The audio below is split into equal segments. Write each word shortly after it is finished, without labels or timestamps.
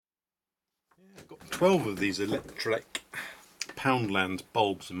I've got 12 of these Electrek Poundland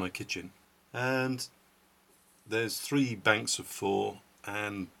bulbs in my kitchen, and there's 3 banks of 4,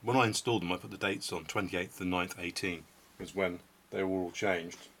 and when I installed them I put the dates on 28th and 9th 18 was when they were all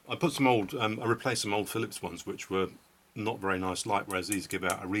changed. I put some old, I replaced some old Philips ones which were not very nice light, whereas these give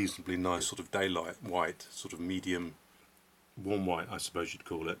out a reasonably nice sort of daylight white, sort of medium warm white I suppose you'd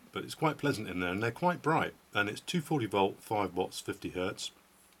call it, but it's quite pleasant in there and they're quite bright, and it's 240 volt, 5 watts, 50 hertz.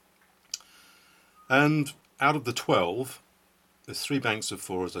 And out of the 12, there's 3 banks of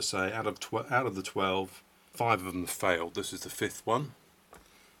 4 as I say, out of the 12, 5 of them have failed. This is the 5th one,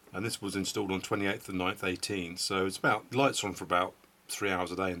 and this was installed on 28th and 9th 18, so it's about, lights on for about 3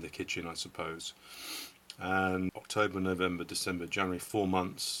 hours a day in the kitchen I suppose. And October, November, December, January, 4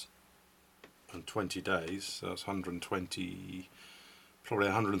 months and 20 days, so that's 120, probably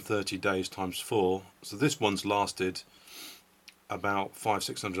 130 days times 4, so this one's lasted about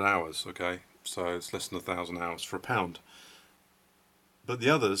 500-600 hours, okay, so it's less than 1,000 hours for £1. But the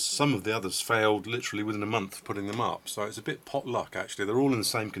others, some of the others failed literally within a month of putting them up, so it's a bit pot luck actually. They're all in the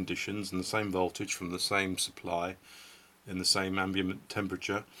same conditions and the same voltage from the same supply in the same ambient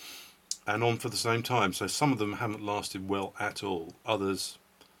temperature and on for the same time, so some of them haven't lasted well at all. Others,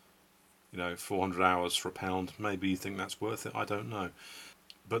 you know, 400 hours for £1, maybe you think that's worth it, I don't know.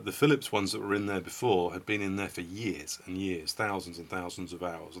 But the Philips ones that were in there before had been in there for years and years, thousands and thousands of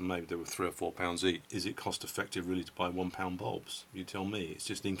hours, and maybe they were £3 or £4 each. Is it cost effective really to buy £1 bulbs? You tell me. It's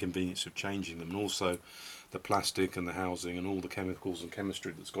just the inconvenience of changing them, and also the plastic and the housing and all the chemicals and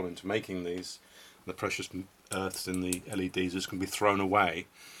chemistry that's gone into making these. The precious earths in the LEDs is going to be thrown away.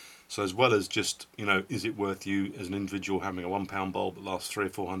 So as well as just, you know, is it worth you as an individual having a £1 bulb that lasts 300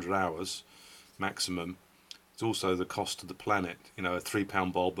 or 400 hours maximum? It's also the cost to the planet. You know, a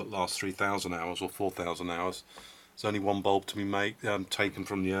 £3 bulb that lasts 3,000 hours or 4,000 hours. There's only one bulb to be made, taken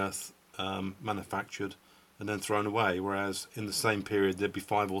from the earth, manufactured, and then thrown away. Whereas in the same period there'd be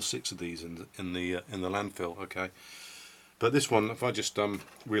 5 or 6 of these in the landfill. Okay, but this one, if I just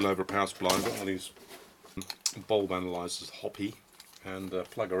wheel over a power supply, I've got one of these bulb analyzers, Hoppy, and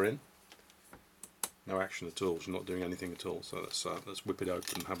plug her in. No action at all. She's not doing anything at all. So let's whip it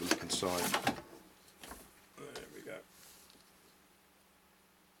open and have a look inside.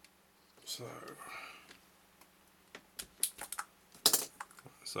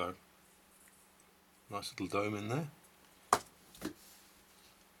 So nice little dome in there,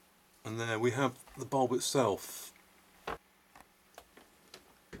 and there we have the bulb itself.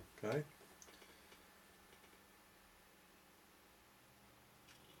 Okay,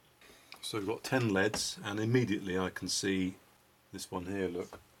 so we've got 10 LEDs, and immediately I can see this one here,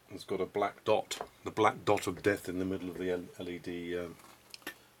 look, it's got a black dot, the black dot of death in the middle of the LED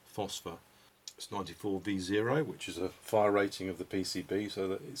phosphor. It's 94V0, which is a fire rating of the PCB, so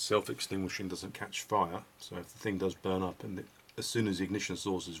that it's self-extinguishing, doesn't catch fire. So if the thing does burn up, and as soon as the ignition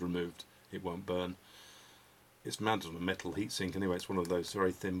source is removed, it won't burn. It's mounted on a metal heatsink anyway. It's one of those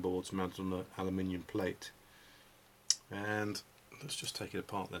very thin boards mounted on an aluminium plate. And let's just take it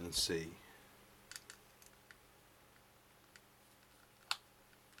apart then and see.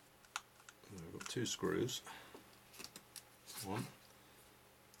 We've got 2 screws. One.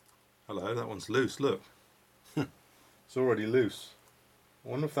 Hello, that one's loose, look. It's already loose. I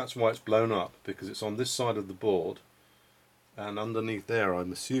wonder if that's why it's blown up, because it's on this side of the board, and underneath there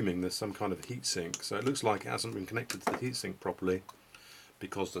I'm assuming there's some kind of heatsink, so it looks like it hasn't been connected to the heatsink properly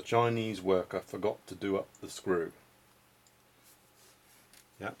because the Chinese worker forgot to do up the screw.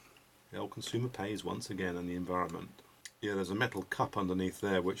 Yep, the old consumer pays once again in the environment. Yeah, there's a metal cup underneath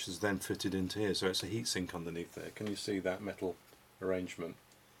there which is then fitted into here, so it's a heatsink underneath there. Can you see that metal arrangement?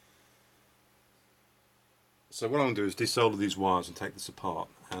 So what I'm going to do is desolder these wires and take this apart,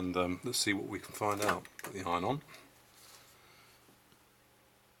 and let's see what we can find out. Put the iron on.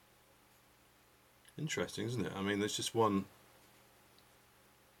 Interesting, isn't it? I mean, there's just one.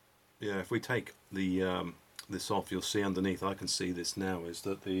 Yeah, if we take the this off, you'll see underneath. I can see this now. Is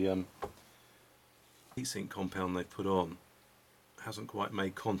that the heatsink compound they put on hasn't quite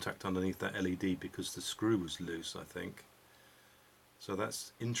made contact underneath that LED because the screw was loose, I think. So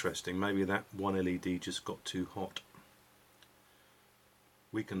that's interesting. Maybe that one LED just got too hot.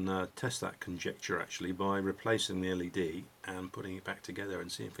 We can test that conjecture actually by replacing the LED and putting it back together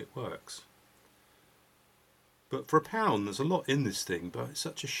and see if it works. But for £1, there's a lot in this thing, but it's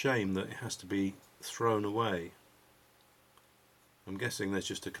such a shame that it has to be thrown away. I'm guessing there's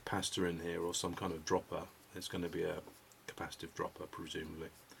just a capacitor in here or some kind of dropper. It's going to be a capacitive dropper, presumably.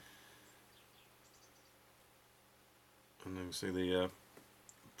 And then you see the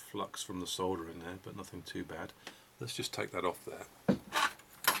flux from the solder in there, but nothing too bad. Let's just take that off there.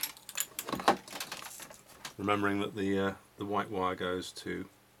 remembering that the white wire goes to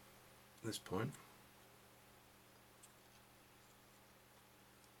this point.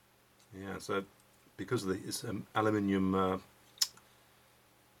 Yeah, so because of it's aluminium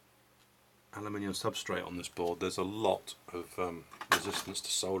substrate on this board, there's a lot of resistance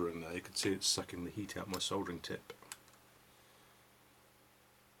to soldering there. You can see it's sucking the heat out my soldering tip.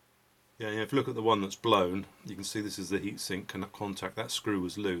 Yeah, if you look at the one that's blown, you can see this is the heatsink contact. That screw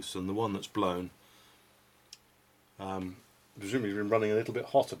was loose, and the one that's blown, presumably been running a little bit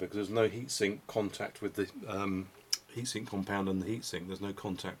hotter because there's no heatsink contact with the heatsink compound and the heatsink. There's no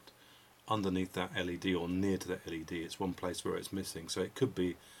contact underneath that LED or near to that LED. It's one place where it's missing, so it could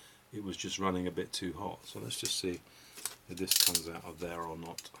be it was just running a bit too hot. So let's just see if this comes out of there or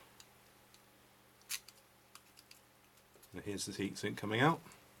not. Now here's the heatsink coming out,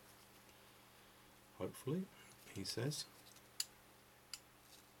 hopefully, he says.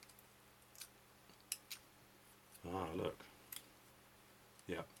 Ah, look.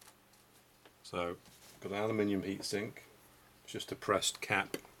 Yeah. So, got an aluminium heatsink, just a pressed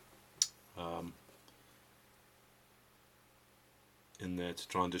cap in there to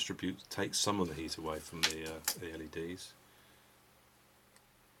try and take some of the heat away from the LEDs.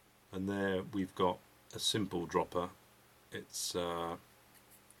 And there we've got a simple dropper. It's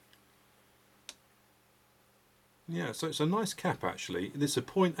yeah, so it's a nice cap actually. This is a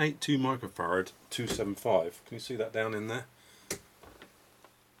 0.82 microfarad 275. Can you see that down in there?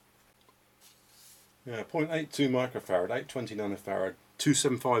 Yeah, 0.82 microfarad, 820 nanofarad,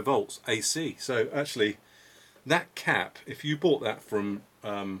 275 volts AC. So actually, that cap, if you bought that from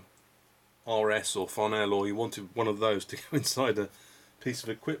RS or Farnell, or you wanted one of those to go inside a piece of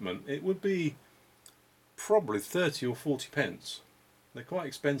equipment, it would be probably 30 or 40 pence. They're quite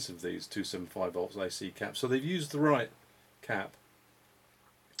expensive, these 275 volts AC caps, so they've used the right cap.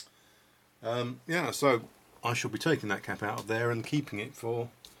 Yeah, so I shall be taking that cap out of there and keeping it for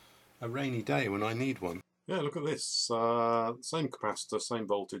a rainy day when I need one. Yeah, look at this. Same capacitor, same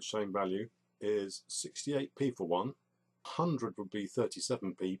voltage, same value is 68p for one. 100 would be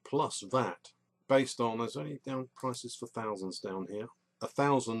 37p plus VAT. Based on, there's only down prices for thousands down here.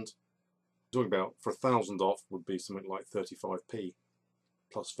 1,000, talking about for 1,000 off would be something like 35p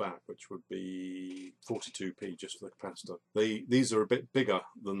plus VAT, which would be 42p just for the capacitor. These are a bit bigger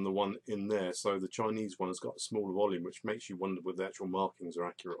than the one in there, so the Chinese one has got a smaller volume, which makes you wonder whether the actual markings are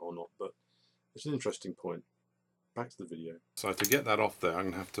accurate or not, but it's an interesting point. Back to the video. So to get that off there,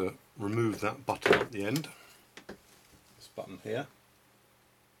 I'm going to have to remove that button at the end. This button here.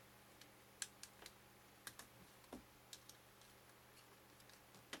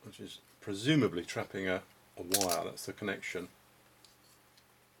 Which is presumably trapping a wire. That's the connection.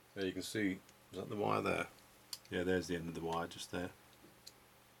 There you can see, is that the wire there? Yeah, there's the end of the wire, just there.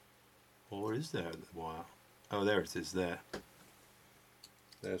 Or is there the wire? Oh, there it is, there.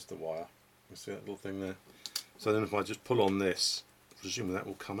 There's the wire. You see that little thing there? So then if I just pull on this, presumably that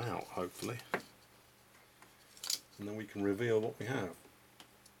will come out, hopefully. And then we can reveal what we have.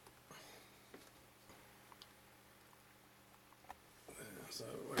 There, so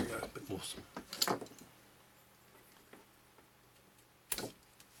there we go, a bit more.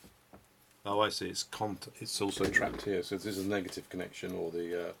 Oh, I see. It's also trapped here. So this is a negative connection, or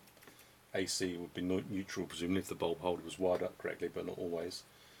the AC would be neutral, presumably if the bulb holder was wired up correctly, but not always.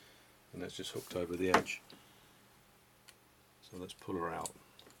 And that's just hooked over the edge. So let's pull her out.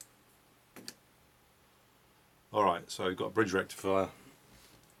 Alright, so we've got a bridge rectifier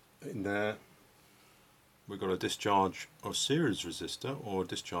in there. We've got a discharge or series resistor, or a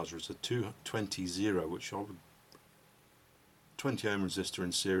discharge resistor 220, which I would 20 ohm resistor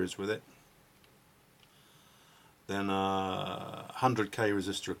in series with it. Then a 100k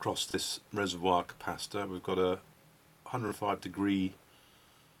resistor across this reservoir capacitor. We've got a 105 degree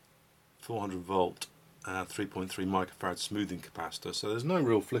 400 volt 3.3 microfarad smoothing capacitor. So there's no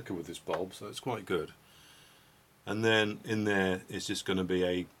real flicker with this bulb, so it's quite good. And then in there is just going to be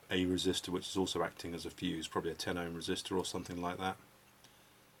a resistor which is also acting as a fuse, probably a 10 ohm resistor or something like that.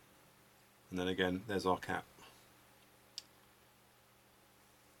 And then again, there's our cap.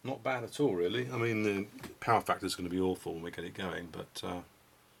 Not bad at all, really. I mean, the power factor is going to be awful when we get it going, but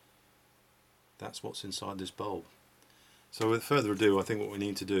that's what's inside this bulb. So with further ado, I think what we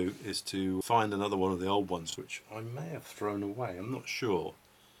need to do is to find another one of the old ones, which I may have thrown away, I'm not sure,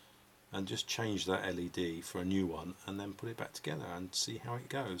 and just change that LED for a new one, and then put it back together and see how it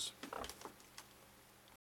goes.